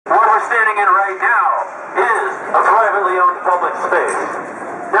standing in right now is a privately owned public space.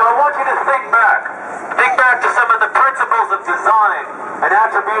 Now I want you to think back to some of the principles of design and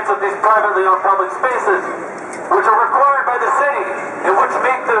attributes of these privately owned public spaces, which are required by the city and which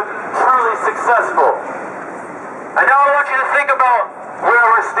make them truly successful. And now I want you to think about where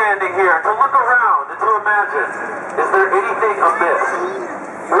we're standing here, to look around and to imagine, is there anything amiss?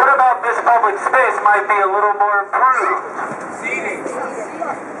 What about this public space might be a little more improved? Seating.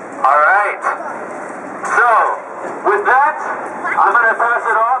 All right. So, with that, I'm going to pass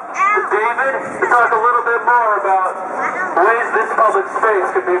it off to David to talk a little bit more about ways this public space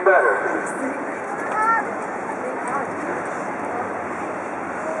could be better.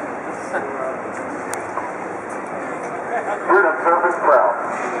 Good observant crowd.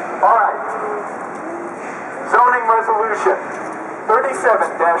 All right. Zoning resolution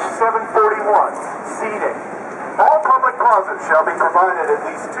 37-741, seating. All public plazas shall be provided at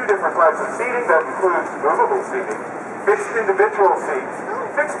least two different types of seating that includes movable seating, fixed individual seats,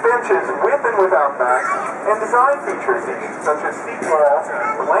 fixed benches with and without backs, and design feature seating such as seat walls,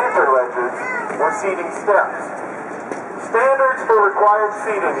 lantern ledges, or seating steps. Standards for required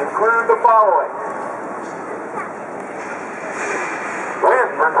seating include the following.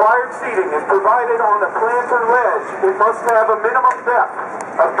 When required seating is provided on a planter ledge, it must have a minimum depth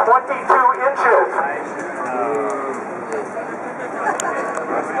of 22 inches.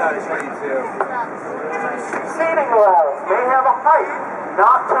 Seating walls may have a height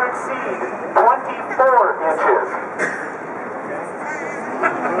not to exceed 24 inches.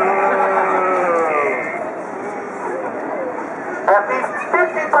 At least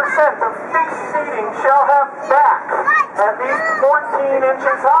 50% of fixed seating shall have backs at least 14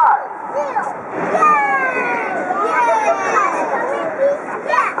 inches high.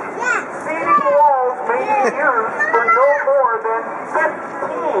 Seating walls may be used for no more than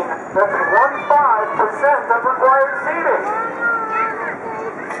 15%, that's 15% of required seating.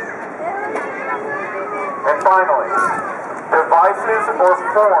 And finally, devices or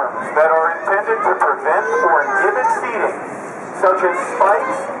forms that are intended to prevent or inhibit seating, such as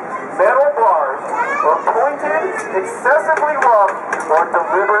spikes, metal bars, or pointed, excessively rough, or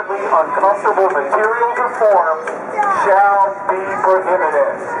deliberately uncomfortable materials or forms shall be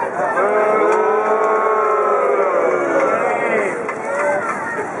prohibited.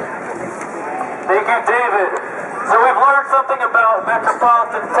 Thank you, David. So we've learned something about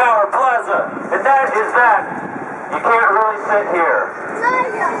Metropolitan Tower Plaza, and that is that you can't really sit here.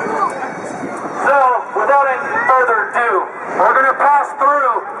 So, without any further ado, we're going to pass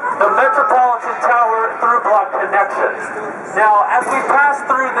through the Metropolitan Tower through-block connection. Now, as we pass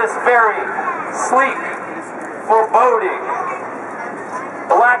through this very sleek, foreboding,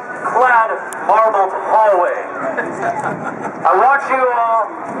 black-clad marbled hallway, I want you all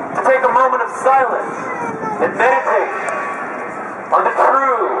to take a moment of silence and meditate on the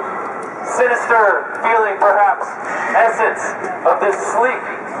true, sinister feeling, perhaps, essence of this sleek,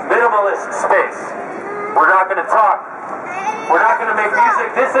 minimalist space. We're not going to talk. We're not going to make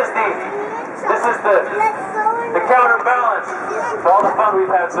music. This is the counterbalance to all the fun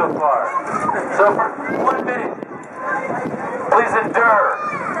we've had so far. So for 1 minute, please endure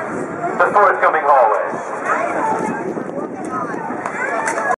the forthcoming hallway.